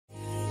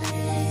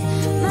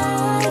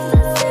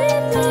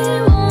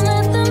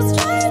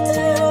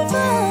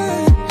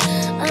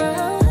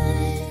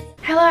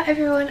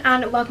everyone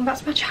and welcome back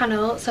to my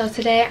channel. So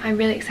today I'm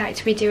really excited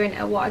to be doing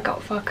a what I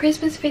got for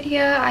Christmas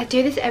video. I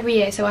do this every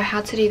year, so I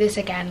had to do this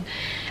again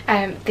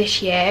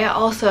this year.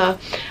 Also,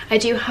 I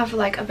do have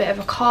like a bit of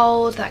a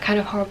cold, that kind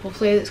of horrible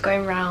flu that's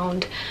going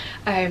around,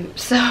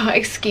 so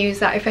excuse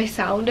that if I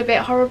sound a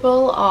bit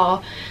horrible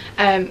or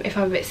if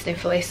I'm a bit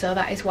sniffly, so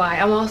that is why.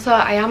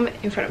 I am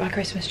in front of my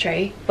Christmas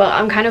tree, but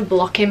I'm kind of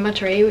blocking my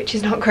tree, which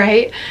is not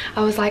great.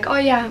 I was like, oh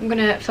yeah, I'm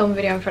gonna film a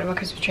video in front of my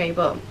Christmas tree,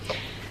 but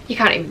you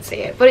can't even see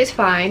it, but it's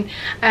fine.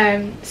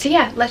 So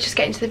yeah, let's just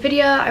get into the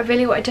video. I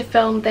really wanted to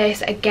film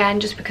this again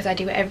just because I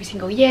do it every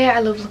single year. I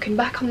love looking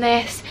back on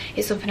this.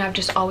 It's something I've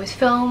just always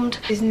filmed.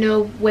 There's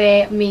no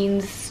way,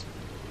 means,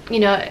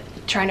 you know,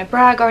 trying to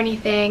brag or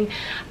anything.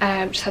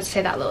 Just had to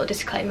say that little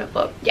disclaimer,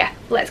 but yeah,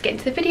 let's get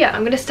into the video.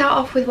 I'm going to start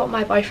off with what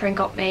my boyfriend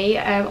got me.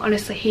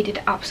 Honestly, he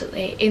did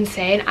absolutely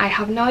insane. I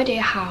have no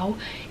idea how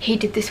he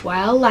did this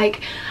well.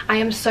 Like, I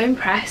am so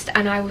impressed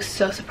and I was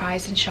so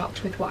surprised and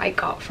shocked with what I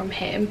got from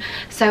him.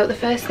 So the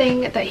first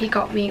thing that he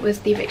got me was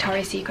the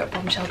Victoria's Secret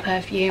Bombshell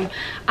perfume.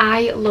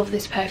 I love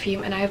this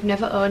perfume and I have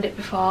never owned it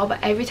before, but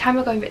every time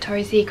I go in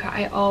Victoria's Secret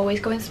I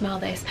always go and smell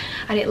this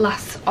and it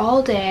lasts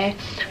all day.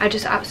 I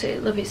just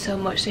absolutely love it so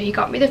much. So he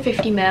got me the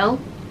 50ml.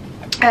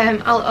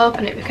 I'll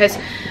open it because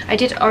I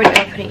did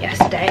already open it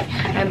yesterday,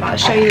 but I'll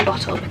show you the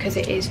bottle because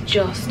it is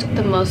just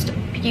the most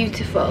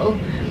beautiful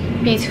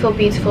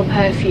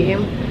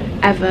perfume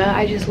ever.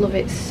 I just love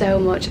it so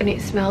much and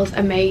it smells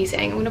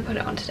amazing. I'm going to put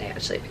it on today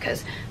actually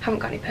because I haven't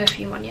got any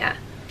perfume on yet.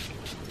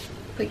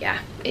 But yeah,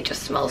 it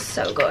just smells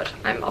so good.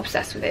 I'm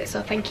obsessed with it,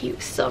 so thank you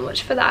so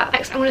much for that.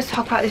 Next, I'm going to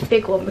talk about this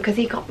big one because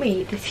he got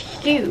me this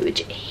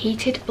huge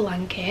heated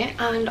blanket,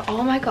 and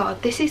oh my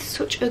god, this is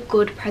such a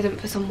good present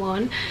for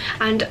someone.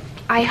 And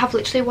I have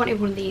literally wanted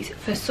one of these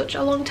for such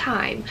a long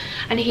time,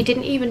 and he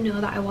didn't even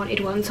know that I wanted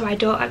one, so I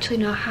don't actually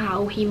know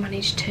how he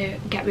managed to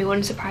get me one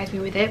and surprise me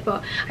with it,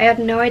 but I had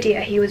no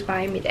idea he was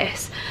buying me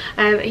this.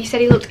 He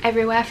said he looked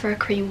everywhere for a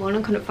cream one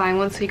and couldn't find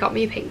one, so he got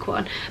me a pink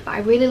one, but I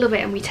really love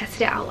it and we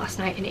tested it out last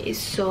night and it is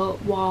so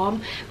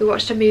warm. We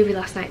watched a movie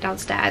last night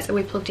downstairs and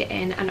we plugged it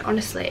in and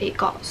honestly it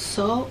got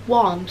so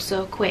warm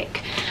so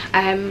quick.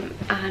 And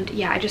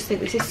yeah, I just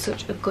think this is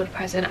such a good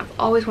present. I've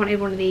always wanted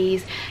one of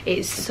these. It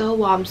is so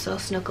warm, so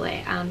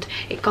snuggly, and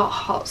it got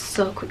hot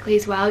so quickly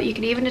as well. You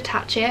can even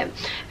attach it,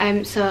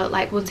 so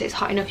like once it's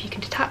hot enough you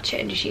can detach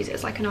it and just use it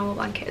as like a normal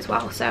blanket as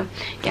well. So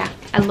yeah,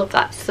 I love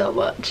that so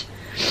much.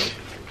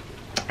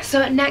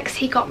 So next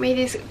he got me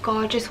this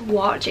gorgeous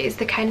watch. It is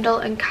the Kendall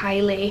and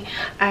Kylie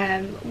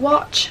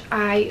watch.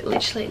 I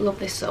literally love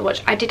this so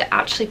much. I did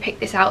actually pick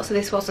this out, so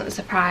this wasn't a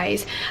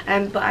surprise,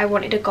 but I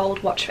wanted a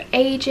gold watch for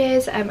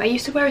ages. I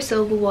used to wear a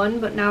silver one,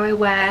 but now I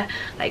wear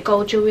like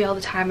gold jewellery all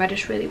the time. I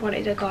just really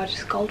wanted a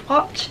gorgeous gold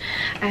watch.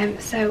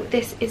 So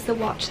this is the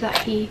watch that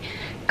he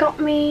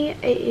got me.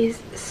 It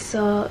is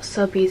so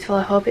beautiful.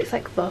 I hope it's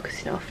like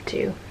focused enough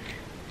to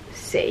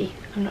see.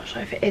 I'm not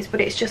sure if it is, but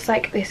it's just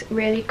like this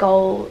really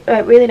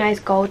nice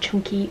gold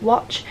chunky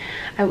watch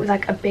with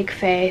like a big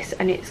face,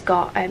 and it's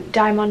got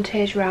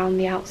diamantage around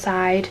the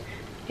outside.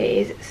 It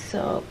is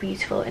so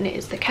beautiful and it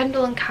is the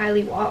Kendall and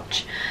Kylie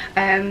watch.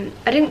 I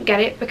didn't get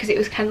it because it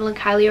was Kendall and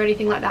Kylie or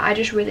anything like that. I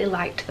just really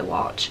liked the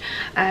watch.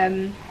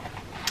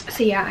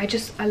 So yeah,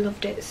 I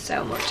loved it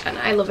so much and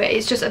I love it.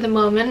 It's just at the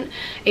moment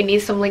it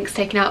needs some links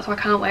taken out, so I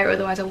can't wear it,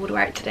 otherwise I would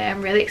wear it today.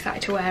 I'm really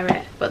excited to wear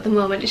it, but at the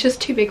moment it's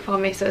just too big for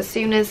me. So as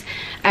soon as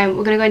we're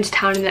going to go into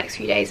town in the next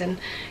few days and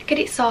get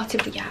it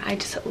sorted, but yeah, I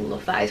just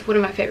love that. It's one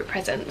of my favourite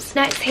presents.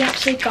 Next, he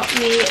actually got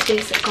me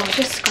this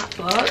gorgeous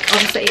scrapbook.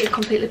 Obviously it is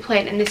completely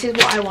plain and this is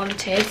what I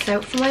wanted.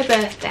 So for my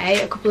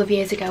birthday a couple of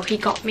years ago he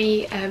got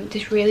me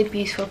this really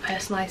beautiful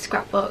personalised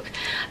scrapbook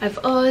of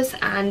us,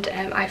 and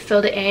I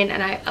filled it in,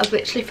 and I've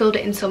literally filled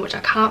it in so much I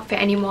can't fit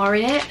any more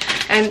in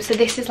it. So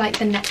this is like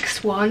the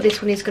next one.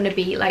 This one is going to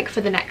be like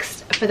for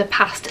the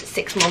past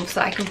 6 months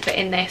that I can fit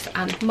in this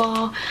and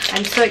more.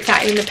 I'm so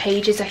excited, and the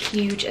pages are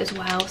huge as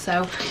well,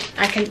 so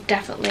I can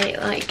definitely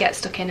like get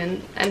stuck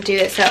in and do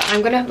this. So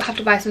I'm gonna have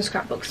to buy some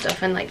scrapbook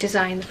stuff and like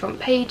design the front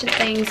page and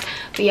things,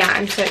 but yeah,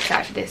 I'm so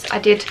excited for this. I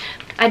did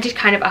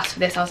kind of ask for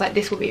this. I was like,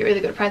 this will be a really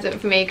good present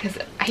for me because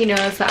he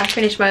knows that I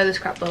finished my other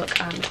scrapbook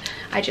and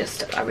I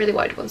really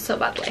wanted one so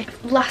badly.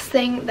 Last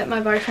thing that my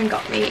boyfriend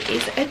got me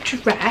is a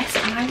dress,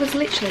 and I was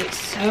literally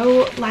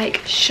so like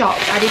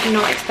shocked. I did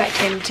not expect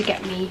him to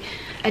get me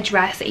a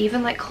dress,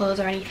 even like clothes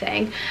or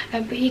anything,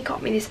 but he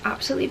got me this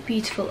absolutely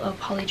beautiful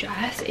𝐸𝓁𝓁𝑒𝓃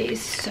dress. It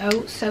is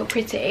so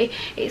pretty.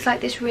 It's like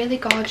this really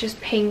gorgeous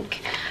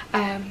pink,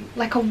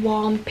 like a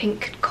warm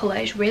pink colour.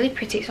 It's really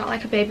pretty. It's not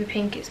like a baby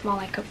pink, it's more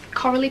like a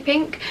corally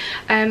pink,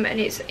 and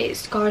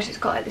it's gorgeous. It's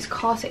got like this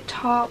corset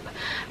top.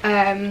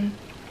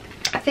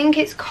 I think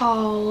it's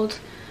called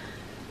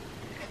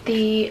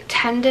the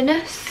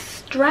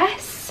Tenderness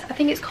dress, I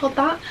think it's called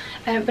that.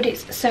 But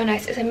it's so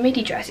nice. It's a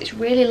midi dress. It's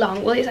really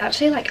long. Well, it's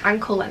actually like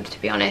ankle length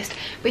to be honest,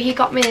 but he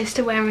got me this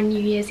to wear on New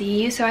Year's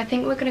Eve, so I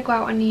think we're going to go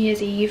out on New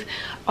Year's Eve,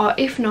 or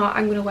if not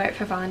I'm going to wear it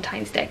for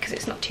Valentine's Day because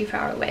it's not too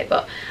far away.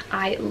 But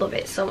I love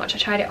it so much. I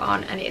tried it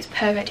on and it's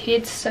perfect. He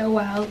did so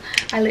well.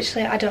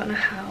 I don't know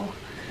how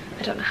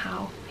I don't know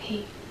how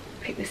he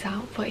picked this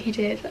out, but he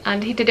did,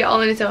 and he did it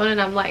all on his own,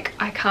 and I'm like,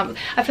 I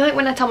feel like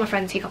when I tell my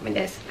friends he got me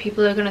this,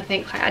 people are gonna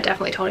think like I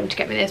definitely told him to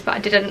get me this, but I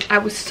didn't. I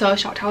was so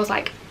shocked. I was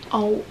like,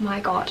 oh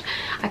my god,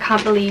 I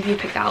can't believe you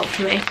picked that out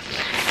for me.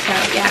 So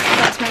yeah,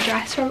 that's my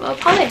dress from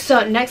𝐸𝒶𝓈𝓉𝓌𝑜𝒹.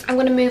 So next I'm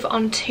going to move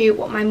on to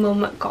what my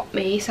mum got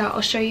me. So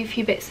I'll show you a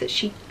few bits that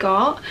she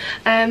got.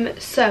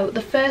 So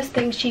the first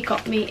thing she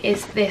got me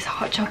is this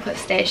hot chocolate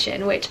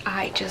station, which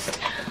I just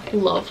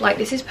love. Like,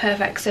 this is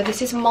perfect. So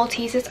this is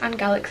Maltesers and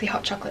Galaxy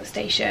hot chocolate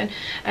station.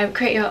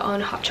 Create your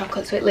own hot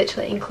chocolate, so it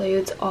literally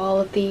includes all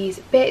of these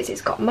bits.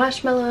 It's got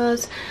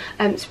marshmallows,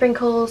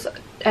 sprinkles,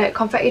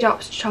 confetti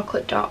dots,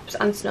 chocolate dots,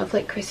 and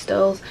snowflake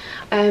crystals.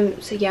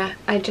 So yeah,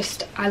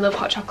 I love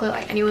hot chocolate.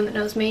 Like, anyone that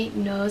knows me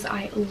knows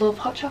I love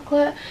hot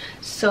chocolate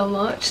so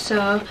much,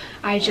 so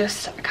I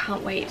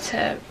can't wait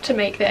to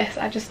make this.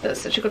 That's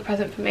such a good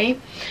present for me.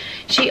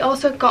 She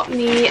also got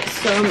me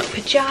some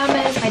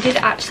pajamas. I did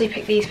actually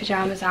pick these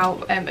pajamas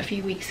out a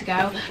few weeks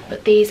ago,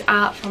 but these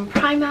are from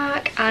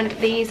Primark, and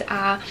these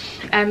are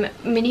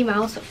Minnie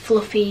Mouse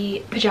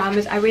fluffy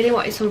pajamas. I really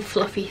wanted some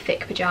fluffy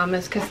thick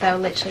pajamas because they're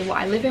literally what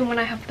I live in when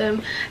I have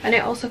them, and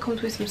it also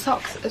comes with some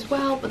socks as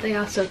well, but they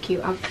are so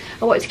cute. I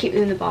wanted to keep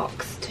them in the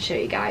box to show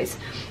you guys.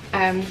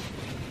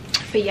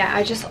 But yeah,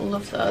 I just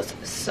love those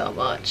so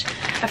much.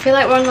 I feel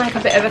like we're on like a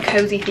bit of a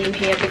cozy theme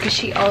here because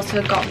she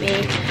also got me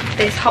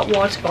this hot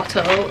water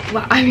bottle.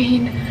 Well, I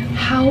mean,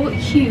 how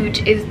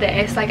huge is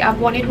this? Like, I've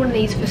wanted one of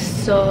these for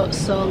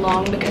so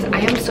long because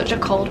I am such a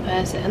cold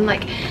person.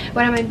 Like,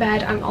 when I'm in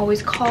bed I'm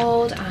always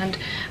cold, and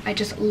I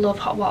just love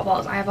hot water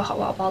bottles. I have a hot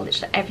water bottle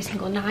literally every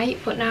single night,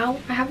 but now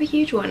I have a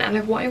huge one, and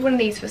I've wanted one of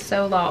these for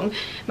so long.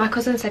 My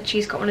cousin said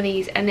she's got one of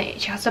these, and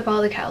she has to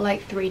boil the kettle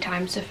like 3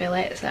 times to fill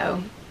it,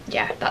 so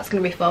yeah, that's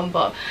gonna be fun.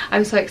 But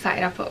I'm so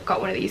excited I've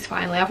got one of these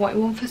finally. I've wanted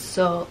one for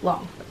so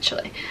long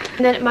actually.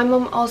 And then my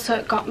mum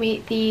also got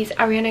me these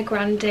Ariana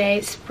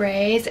Grande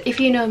sprays. If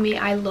you know me,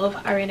 I love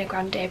Ariana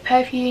Grande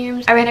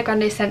perfumes, Ariana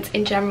Grande scents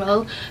in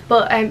general,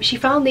 but she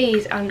found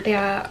these and they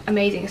are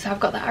amazing. So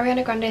I've got the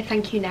Ariana Grande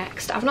Thank You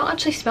Next. I've not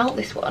actually smelt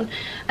this one,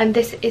 and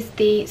this is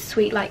the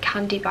Sweet Like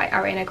Candy by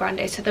Ariana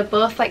Grande. So they're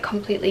both like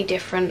completely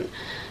different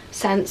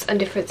scents and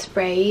different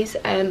sprays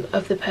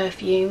of the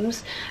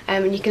perfumes,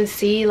 and you can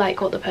see like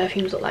what the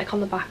perfumes look like on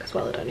the back as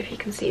well. I don't know if you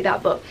can see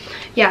that, but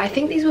yeah, I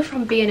think these were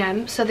from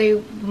B&M, so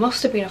they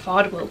must have been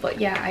affordable.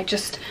 But yeah,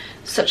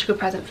 such a good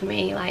present for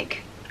me. Like,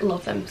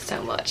 love them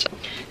so much.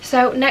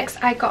 So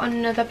next I got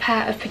another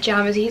pair of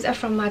pajamas. These are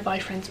from my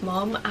boyfriend's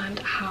mum, and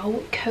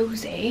how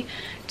cozy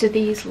do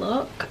these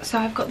look? So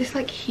I've got this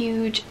like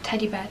huge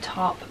teddy bear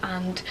top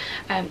and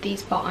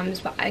these bottoms,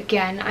 but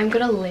again, I'm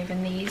gonna live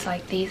in these.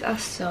 Like, these are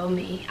so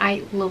me.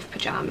 I love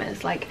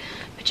pajamas. Like,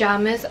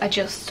 pajamas are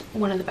just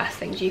one of the best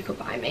things you could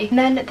buy me. And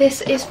then this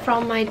is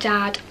from my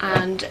dad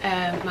and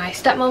my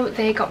stepmom.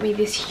 They got me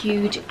this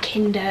huge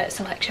Kinder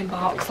selection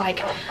box. Like,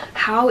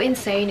 how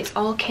insane. It's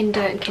all Kinder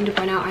and Kinder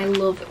Bueno. I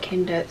love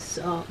Kinder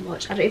so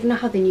much. I don't even know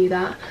how they knew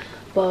that,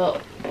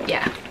 but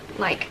yeah,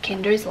 like,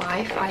 Kinder is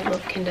life. I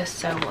love Kinder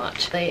so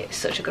much. It's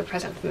such a good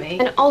present for me.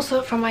 And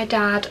also from my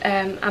dad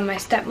and my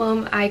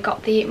stepmom, I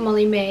got the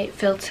Molly May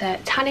Filter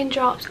tanning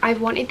drops.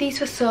 I've wanted these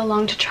for so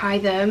long to try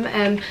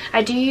them.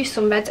 I do use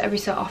sunbeds every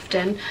so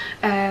often,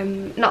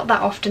 not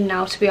that often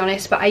now to be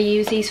honest, but I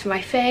use these for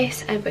my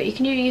face, but you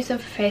can use them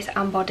for face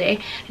and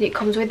body, and it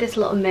comes with this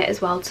little mitt as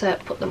well to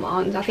put them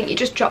on. I think you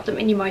just drop them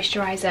in your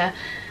moisturiser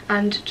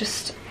and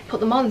just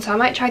put them on. So I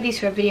might try these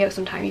for a video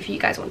sometime if you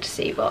guys want to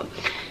see, but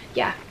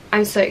yeah,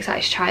 I'm so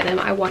excited to try them.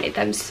 I wanted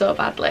them so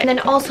badly. And then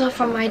also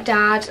from my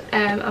dad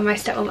and my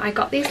stepmom, I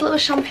got these little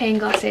champagne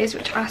glasses,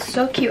 which are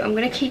so cute. I'm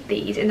going to keep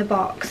these in the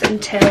box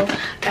until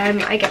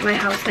I get my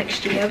house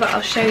next year, but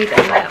I'll show you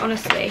them. They're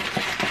honestly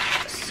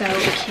so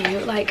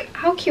cute. Like,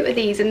 how cute are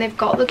these? And they've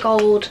got the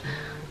gold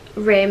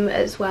rim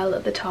as well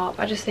at the top.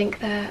 I just think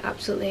they're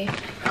absolutely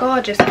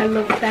gorgeous. I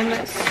love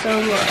them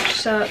so much.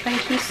 So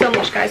thank you so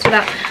much guys for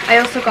that. I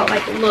also got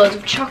like loads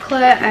of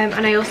chocolate, and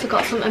I also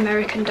got some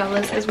American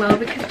dollars as well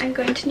because I'm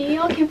going to New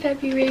York in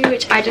February,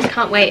 which I just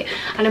can't wait,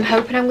 and I'm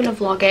hoping I'm going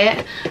to vlog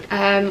it,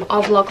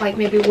 or vlog like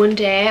maybe one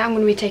day. I'm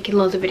going to be taking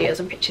loads of videos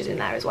and pictures in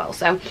there as well.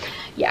 So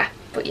yeah,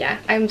 but yeah,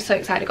 I'm so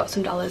excited I got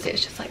some dollars.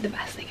 It's just like the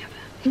best thing ever.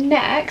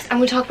 Next, I'm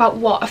going to talk about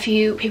what a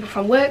few people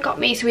from work got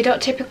me. So we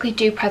don't typically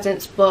do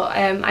presents, but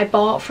I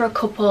bought for a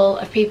couple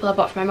of people. I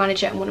bought for my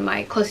manager and one of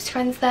my closest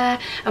friends there,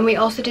 and we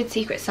also did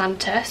Secret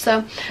Santa.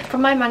 So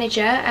from my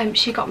manager,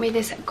 she got me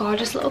this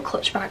gorgeous little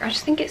clutch bag. I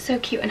just think it's so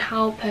cute, and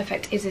how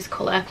perfect is this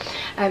colour.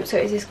 So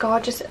it's this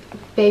gorgeous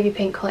baby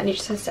pink colour, and it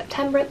just says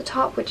September at the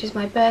top, which is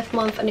my birth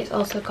month, and it's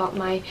also got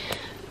my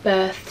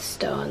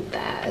birthstone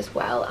there as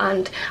well.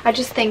 And I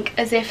just think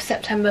as if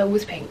September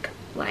was pink.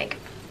 Like,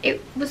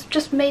 it was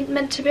just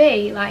meant to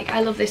be. Like,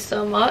 I love this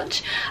so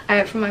much.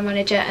 From my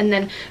manager. And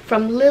then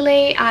from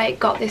Lily I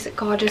got this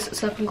gorgeous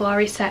Soap and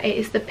Glory set. It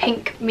is the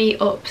Pink Me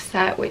Up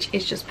set, which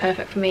is just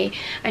perfect for me,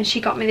 and she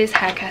got me this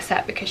hair care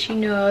set because she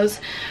knows,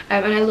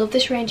 and I love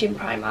this range in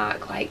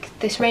Primark. Like,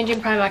 this range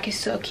in Primark is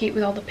so cute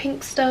with all the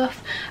pink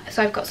stuff.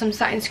 So I've got some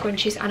satin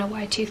scrunchies and a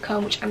wide tooth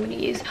comb, which I'm going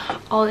to use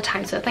all the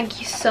time, so thank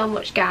you so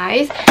much,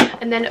 guys.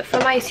 And then for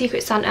my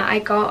Secret Santa I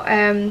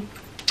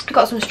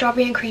got some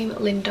strawberry and cream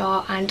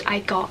Lindor, and I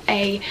got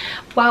a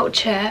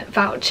voucher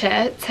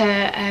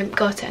to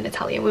go to an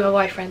Italian with my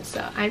boyfriend,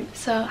 so I'm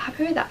so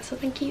happy with that, so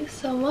thank you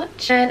so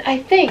much. And I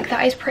think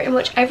that is pretty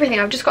much everything.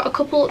 I've just got a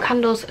couple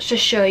candles to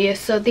show you.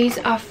 So these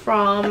are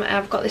from,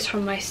 I've got this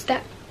from my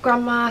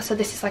grandma. So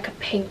this is like a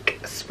pink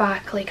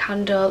sparkly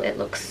candle. It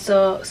looks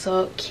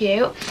so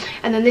cute.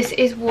 And then this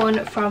is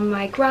one from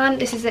my gran.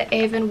 This is an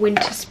Avon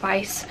Winter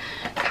Spice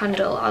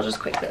candle. I'll just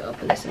quickly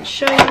open this and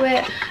show you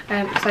it,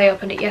 because I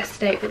opened it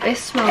yesterday. But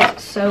this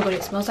smells so good.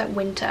 It smells like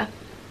winter.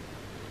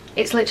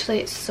 It's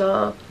literally, it's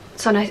so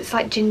nice. It's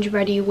like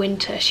gingerbready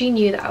winter. She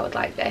knew that I would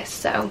like this,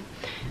 so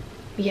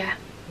yeah.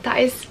 That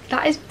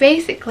is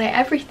basically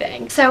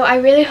everything. So I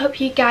really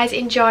hope you guys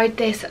enjoyed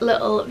this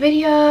little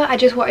video. I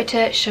just wanted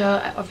to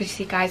show,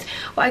 obviously, guys,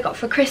 what I got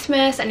for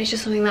Christmas, and it's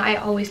just something that I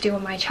always do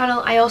on my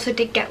channel. I also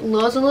did get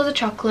loads and loads of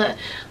chocolate,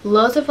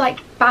 loads of like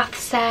bath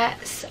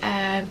sets,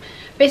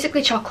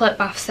 basically chocolate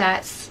bath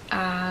sets,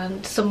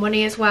 and some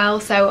money as well.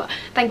 So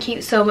thank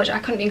you so much. I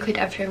couldn't include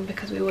everything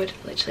because we would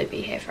literally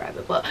be here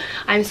forever, but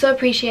I'm so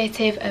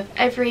appreciative,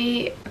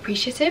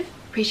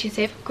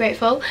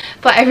 grateful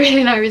for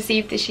everything I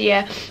received this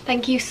year.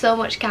 Thank you so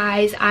much,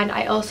 guys, and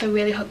I also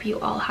really hope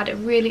you all had a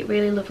really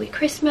lovely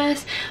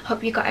Christmas.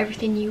 Hope you got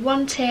everything you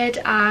wanted,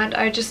 and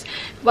I just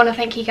want to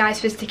thank you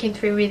guys for sticking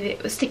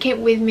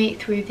with me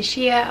through this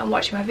year and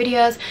watching my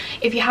videos.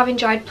 If you have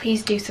enjoyed,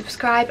 please do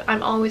subscribe.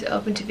 I'm always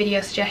open to video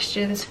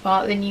suggestions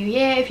for the new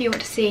year. If you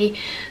want to see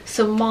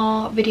some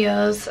more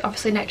videos,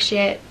 obviously next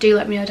year, do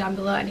let me know down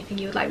below anything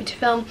you would like me to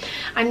film.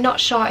 I'm not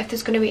sure if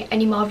there's going to be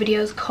any more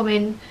videos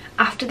coming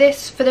after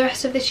this for the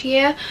rest of this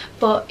year,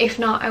 but if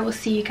not, I will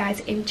see you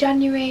guys in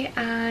January,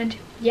 and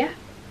yeah,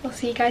 I'll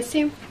see you guys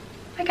soon.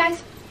 Bye,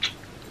 guys.